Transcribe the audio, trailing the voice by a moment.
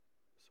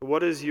So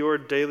what is your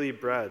daily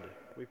bread?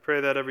 We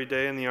pray that every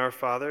day in the Our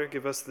Father.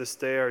 Give us this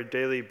day our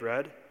daily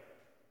bread.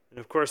 And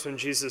of course, when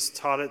Jesus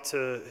taught it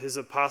to his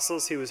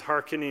apostles, he was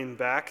hearkening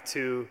back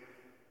to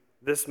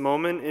this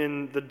moment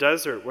in the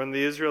desert when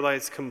the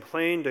Israelites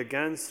complained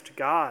against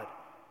God,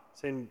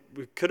 saying,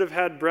 we could have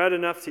had bread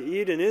enough to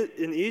eat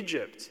in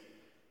Egypt.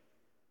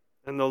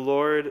 And the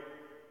Lord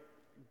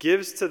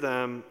gives to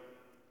them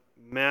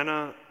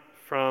manna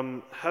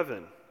from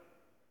heaven.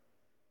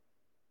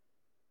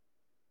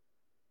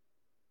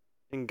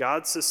 And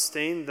God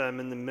sustained them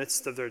in the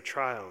midst of their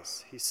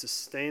trials. He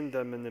sustained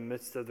them in the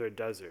midst of their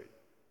desert.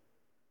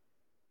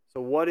 So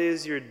what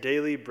is your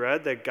daily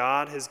bread that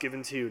God has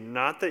given to you?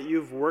 Not that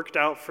you've worked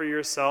out for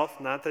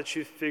yourself, not that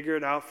you've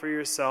figured out for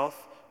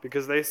yourself,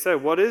 because they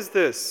said, what is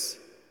this?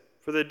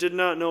 For they did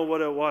not know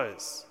what it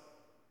was.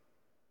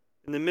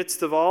 In the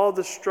midst of all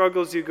the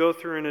struggles you go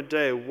through in a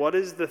day, what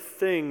is the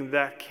thing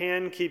that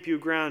can keep you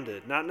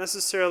grounded? Not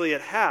necessarily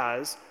it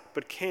has,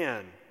 but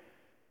can.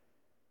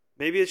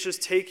 Maybe it's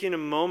just taking a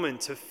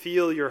moment to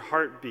feel your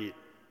heartbeat.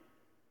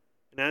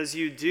 And as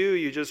you do,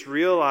 you just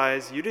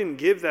realize you didn't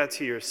give that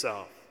to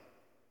yourself.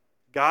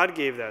 God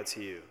gave that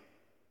to you.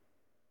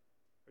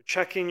 Or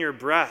checking your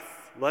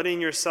breath, letting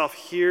yourself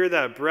hear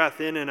that breath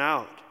in and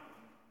out.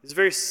 These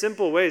very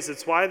simple ways.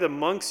 It's why the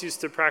monks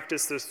used to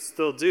practice this,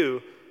 still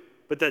do,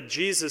 but that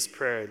Jesus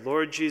prayed,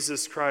 Lord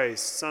Jesus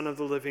Christ, Son of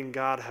the living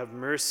God, have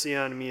mercy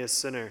on me, a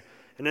sinner.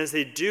 And as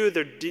they do,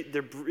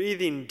 they're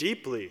breathing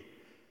deeply.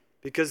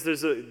 Because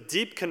there's a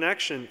deep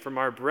connection from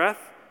our breath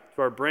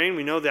to our brain.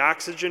 We know the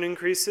oxygen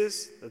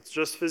increases. That's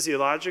just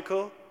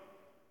physiological.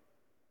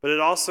 But it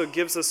also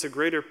gives us a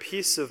greater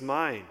peace of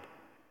mind.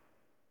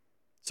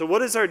 So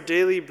what is our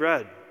daily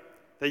bread?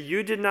 That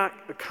you did not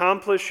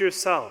accomplish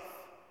yourself,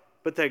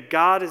 but that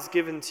God has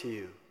given to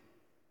you.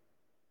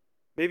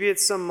 Maybe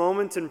it's some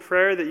moment in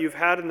prayer that you've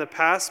had in the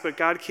past, but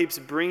God keeps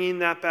bringing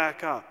that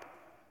back up.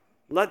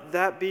 Let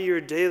that be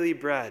your daily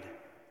bread.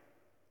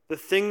 The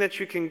thing that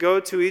you can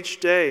go to each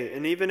day,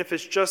 and even if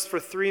it's just for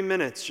 3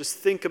 minutes, just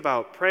think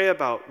about, pray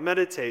about,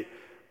 meditate.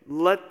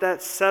 Let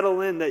that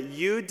settle in that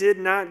you did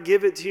not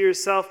give it to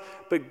yourself,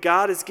 but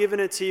God has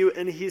given it to you,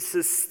 and he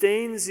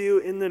sustains you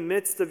in the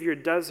midst of your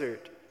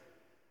desert.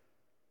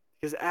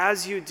 Because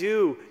as you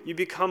do, you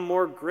become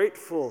more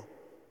grateful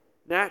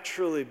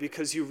naturally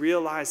because you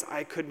realize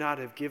I could not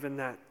have given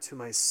that to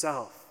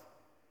myself.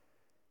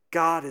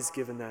 God has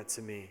given that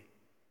to me.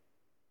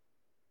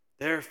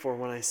 Therefore,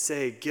 when I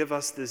say, give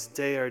us this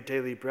day our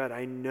daily bread,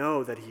 I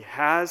know that he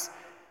has,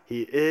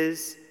 he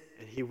is,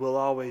 and he will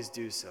always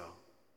do so.